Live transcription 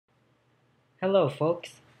Hello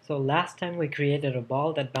folks! So last time we created a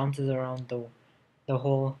ball that bounces around the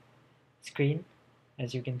whole screen,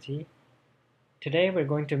 as you can see. Today we're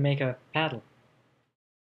going to make a paddle.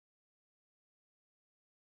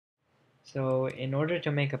 So in order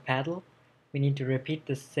to make a paddle, we need to repeat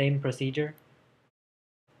the same procedure.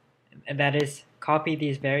 And that is, copy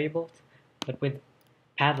these variables, but with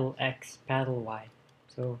paddle x, paddle y.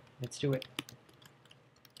 So let's do it.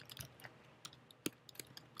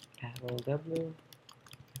 Paddle w,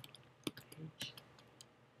 h,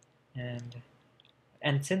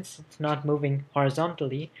 and since it's not moving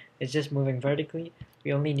horizontally, it's just moving vertically,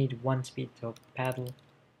 we only need one speed, so paddle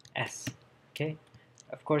s. Okay,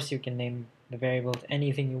 of course you can name the variables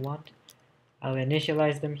anything you want. I'll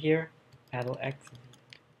initialize them here, paddle x.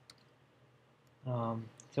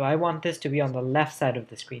 So I want this to be on the left side of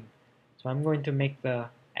the screen, so I'm going to make the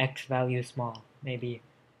x value small, maybe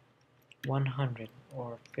 100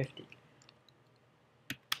 or 50.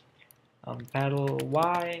 Paddle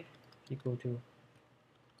y equal to,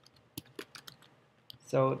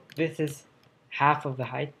 so this is half of the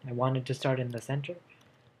height. I wanted to start in the center.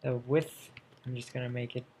 The width, I'm just gonna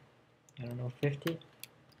make it, I don't know, 50.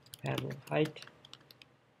 Paddle height,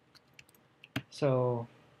 so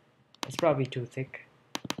it's probably too thick.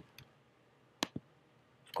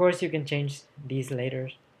 Of course you can change these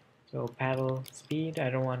later. So paddle speed, I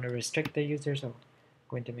don't want to restrict the user, so I'm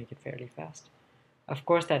going to make it fairly fast. Of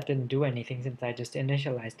course that didn't do anything since I just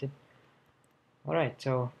initialized it. Alright,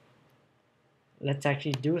 so let's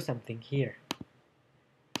actually do something here.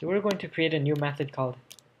 So we're going to create a new method called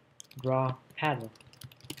draw paddle,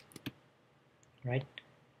 right?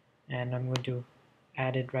 And I'm going to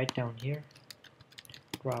add it right down here.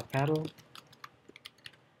 Draw paddle.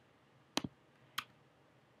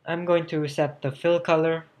 I'm going to set the fill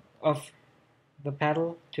color of the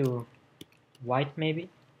paddle to white maybe.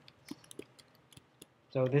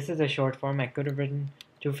 So this is a short form. I could have written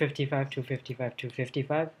 255, 255,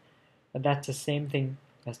 255, but that's the same thing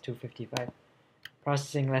as 255.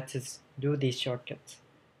 Processing lets us do these shortcuts.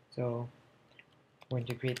 So I'm going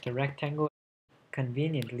to create the rectangle.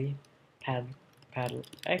 Conveniently, paddle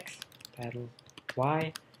x, paddle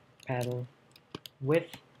y, paddle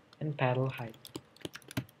width, and paddle height.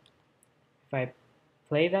 If I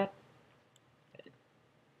play that,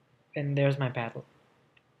 and there's my paddle.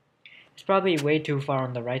 It's probably way too far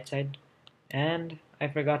on the right side, and I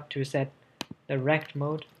forgot to set the rect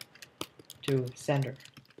mode to center.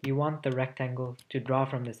 You want the rectangle to draw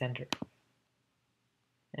from the center.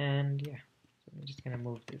 And yeah, so I'm just gonna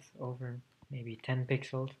move this over maybe 10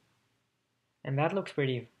 pixels, and that looks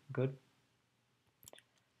pretty good.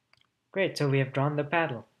 Great, so we have drawn the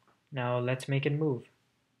paddle. Now let's make it move.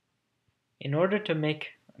 In order to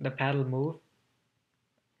make the paddle move,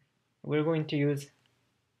 we're going to use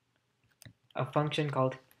a function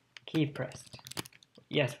called key pressed.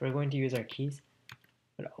 Yes, we're going to use our keys,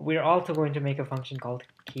 but we're also going to make a function called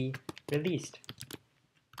key released.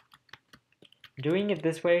 Doing it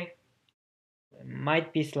this way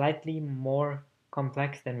might be slightly more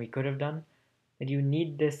complex than we could have done, but you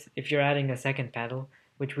need this if you're adding a second paddle,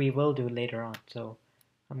 which we will do later on. So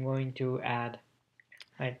I'm going to add,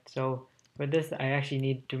 right, so for this I actually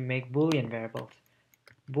need to make Boolean variables.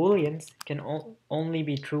 Booleans can only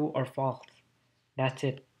be true or false. That's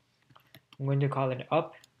it. I'm going to call it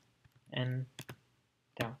up and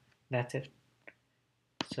down. That's it.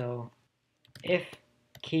 So if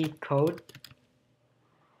key code,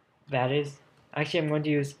 that is, actually I'm going to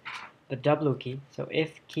use the W key. So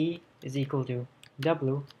if key is equal to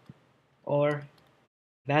W, or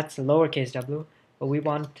that's lowercase w, but we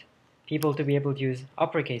want people to be able to use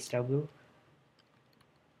uppercase W,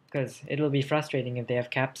 because it'll be frustrating if they have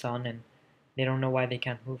caps on and they don't know why they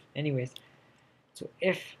can't move. Anyways, so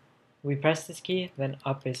if we press this key, then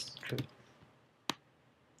up is true.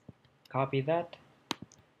 Copy that.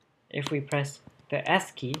 If we press the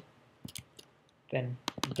S key, then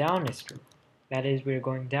down is true. That is, we're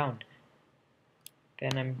going down.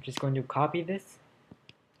 Then I'm just going to copy this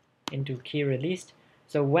into key released.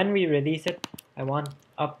 So when we release it, I want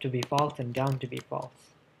up to be false and down to be false.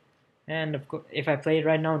 And of course, if I play it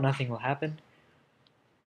right now, nothing will happen,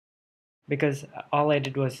 because all I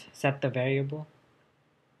did was set the variable.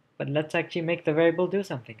 But let's actually make the variable do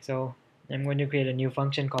something. So I'm going to create a new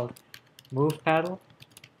function called move paddle,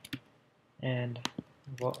 and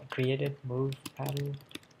create it, move paddle.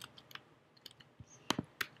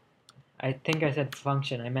 I think I said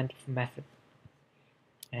function, I meant method.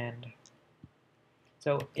 And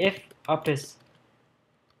so if up is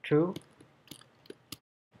true,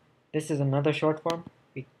 this is another short form.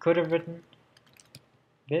 We could have written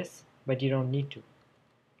this, but you don't need to.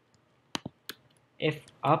 if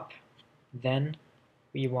up, then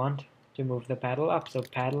we want to move the paddle up. So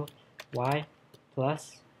paddle y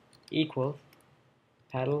plus equals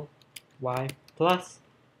paddle y plus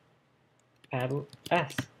paddle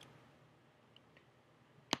s.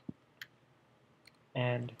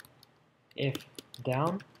 And if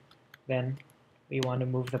down, then we want to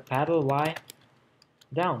move the paddle y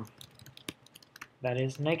down. That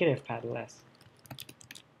is negative paddle s.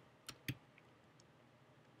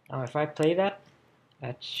 Now if I play that,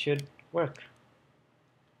 that should work.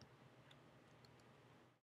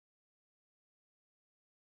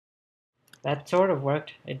 That sort of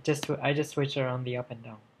worked. I just switched around the up and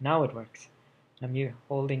down. Now it works. I'm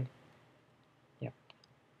holding. Yep.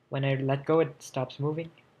 When I let go, it stops moving.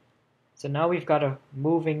 So now we've got a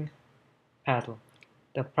moving paddle.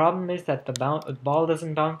 The problem is that the ball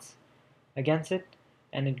doesn't bounce against it,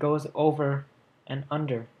 and it goes over and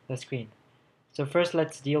under the screen. So first,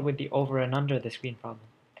 let's deal with the over and under the screen problem.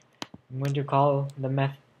 I'm going to call the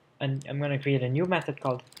method, and I'm going to create a new method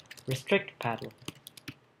called restrict paddle.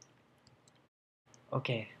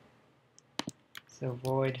 Okay, so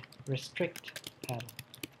void restrict paddle.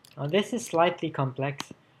 Now this is slightly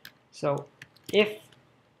complex, so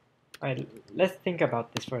alright, let's think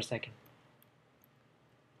about this for a second.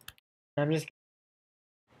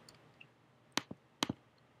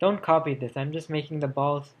 Don't copy this, I'm just making the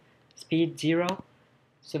ball's speed 0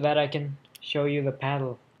 so that I can show you the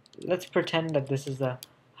paddle. Let's pretend that this is the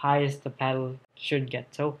highest the paddle should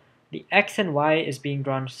get. So the X and Y is being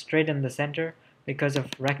drawn straight in the center because of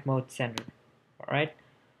rect mode center. Alright?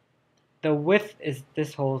 The width is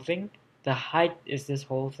this whole thing. The height is this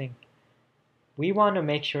whole thing. We want to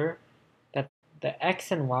make sure that the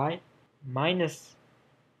X and Y minus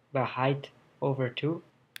the height over 2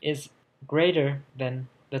 is greater than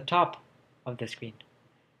the top of the screen.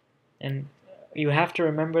 And you have to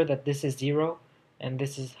remember that this is 0 and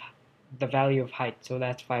this is the value of height, so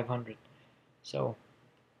that's 500. So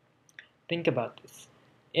think about this.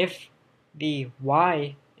 If the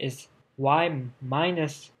y is y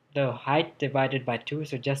minus the height divided by 2,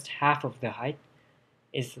 so just half of the height,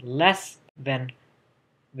 is less than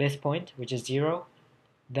this point, which is 0,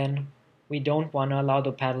 then we don't want to allow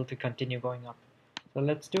the paddle to continue going up. So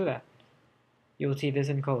let's do that. You'll see this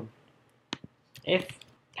in code. If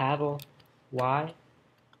paddle y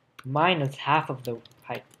minus half of the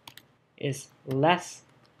height is less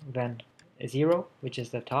than 0, which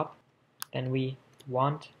is the top, then we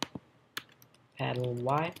want paddle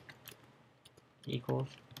y equals,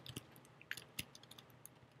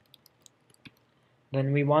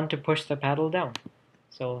 then we want to push the paddle down.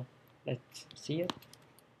 So let's see it.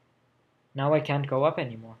 Now I can't go up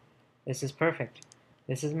anymore. This is perfect.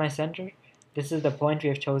 This is my center. This is the point we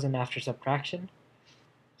have chosen after subtraction.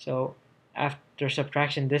 So after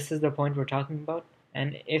subtraction, this is the point we're talking about.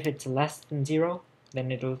 And if it's less than 0, then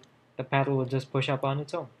the paddle will just push up on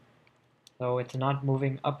its own. So it's not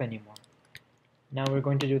moving up anymore. Now we're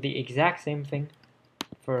going to do the exact same thing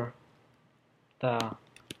for the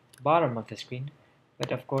bottom of the screen.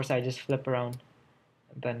 But of course, I just flip around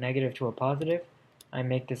the negative to a positive. I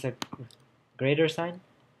make this a greater sign,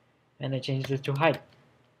 and I change this to height.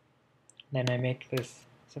 Then I make this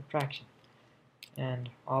subtraction. And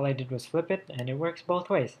all I did was flip it, and it works both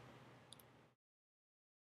ways.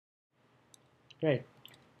 Great.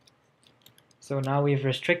 So now we've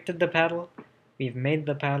restricted the paddle, we've made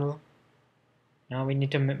the paddle. Now we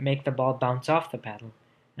need to make the ball bounce off the paddle.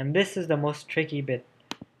 And this is the most tricky bit.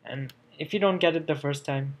 And if you don't get it the first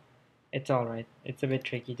time, it's alright. It's a bit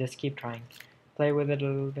tricky, just keep trying. Play with it a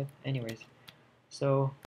little bit. Anyways,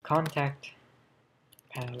 so contact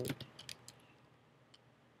paddle.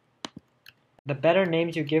 The better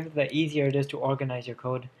names you give, the easier it is to organize your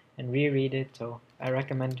code and reread it, so I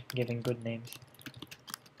recommend giving good names.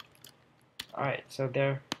 Alright, so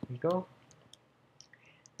there we go.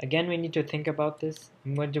 Again, we need to think about this.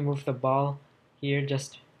 I'm going to move the ball here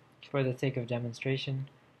just for the sake of demonstration.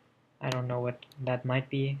 I don't know what that might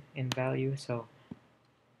be in value, so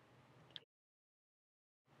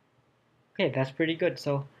okay, that's pretty good.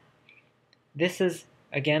 So this is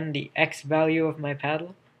again the X value of my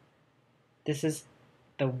paddle. This is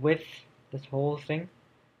the width, this whole thing.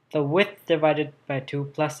 The width divided by 2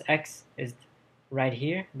 plus X is right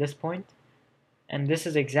here, this point. And this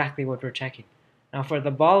is exactly what we're checking. Now for the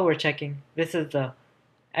ball we're checking, this is the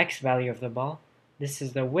X value of the ball. This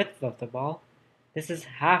is the width of the ball. This is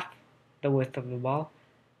half the width of the ball.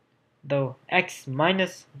 The X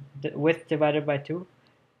minus the width divided by 2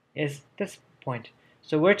 is this point.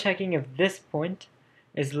 So we're checking if this point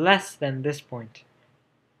is less than this point.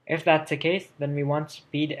 If that's the case, then we want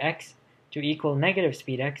speed x to equal negative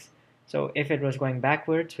speed x, So if it was going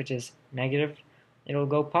backwards, which is negative, it'll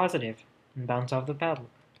go positive and bounce off the paddle.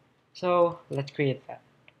 So let's create that.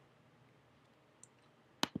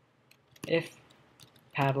 If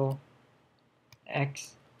paddle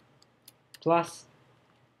x plus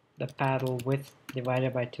the paddle width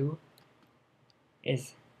divided by 2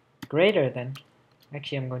 is greater than,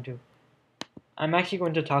 actually I'm actually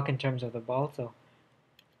going to talk in terms of the ball. So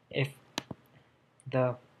if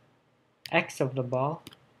the x of the ball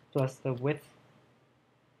plus the width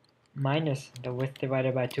minus the width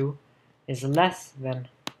divided by 2 is less than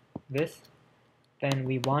this, then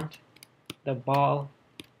we want the ball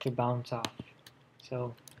to bounce off.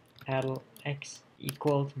 So paddle x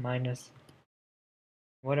equals minus,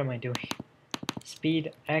 what am I doing?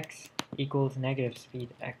 Speed x equals negative speed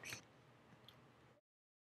x.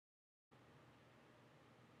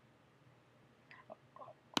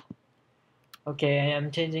 Okay,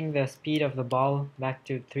 I'm changing the speed of the ball back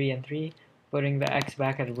to 3 and 3, putting the x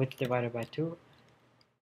back at width divided by 2.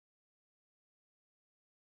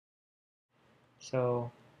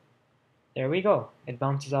 So there we go. It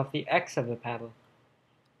bounces off the x of the paddle.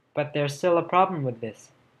 But there's still a problem with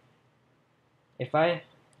this. If I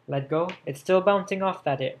let go, it's still bouncing off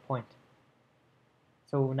that point.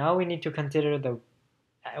 So now we need to consider the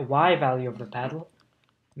y value of the paddle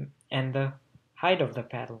and the height of the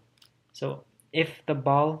paddle. So if the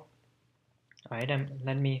ball, alright,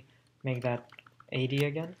 let me make that 80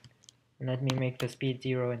 again. And let me make the speed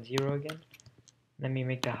 0 and 0 again. Let me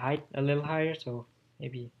make the height a little higher, so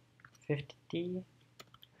maybe 50,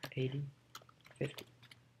 80, 50.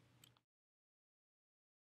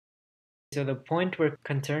 So the point we're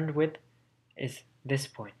concerned with is this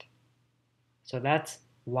point. So that's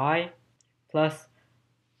y plus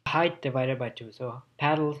height divided by 2. So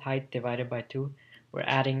paddle's height divided by 2. We're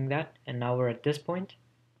adding that, and now we're at this point.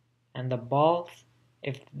 And the ball,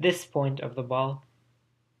 if this point of the ball,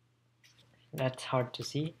 that's hard to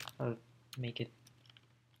see. I'll make it.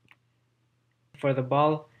 For the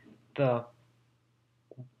ball, the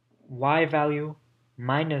y value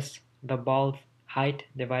minus the ball's height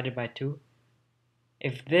divided by 2.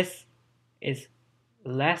 If this is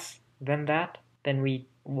less than that, then we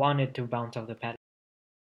want it to bounce off the paddle.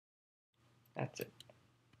 That's it.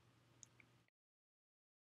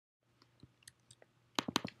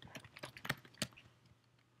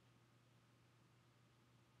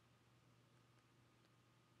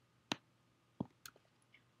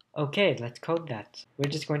 Okay, let's code that. We're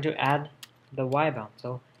just going to add the y bound.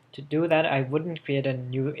 So to do that, I wouldn't create a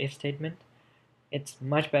new if statement. It's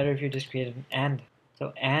much better if you just create an and.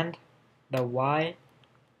 So and the y,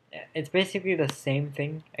 it's basically the same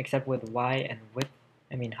thing except with y and width,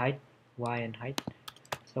 height, y and height.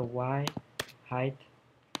 So y, height,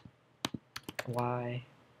 y,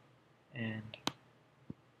 and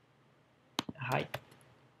height,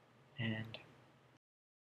 and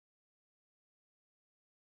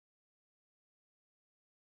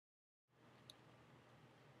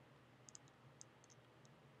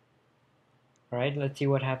alright, let's see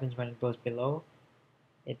what happens when it goes below.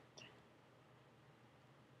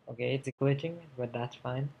 Okay, it's glitching, but that's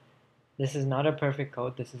fine. This is not a perfect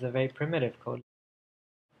code, this is a very primitive code.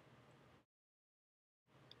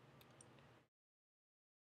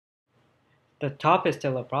 The top is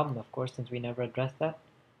still a problem, of course, since we never addressed that,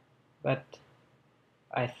 but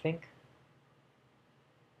I think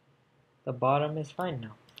the bottom is fine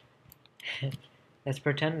now. Let's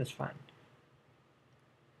pretend it's fine.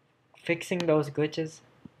 Fixing those glitches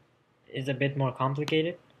is a bit more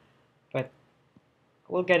complicated, but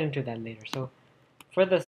we'll get into that later. So for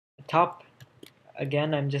the top,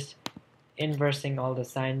 again, I'm just inversing all the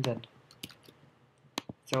signs, and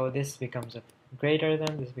so this becomes a greater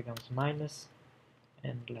than, this becomes minus,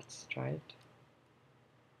 and let's try it.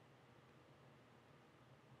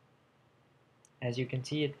 As you can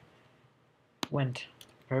see, it went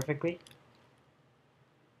perfectly.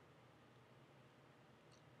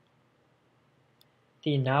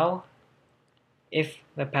 See, now if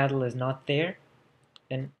the paddle is not there,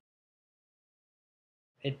 then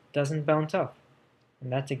it doesn't bounce off,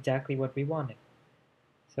 and that's exactly what we wanted.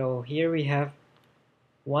 So here we have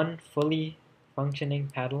one fully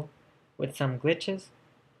functioning paddle with some glitches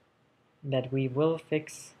that we will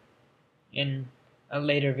fix in a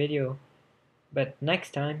later video, but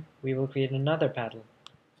next time we will create another paddle.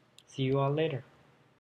 See you all later.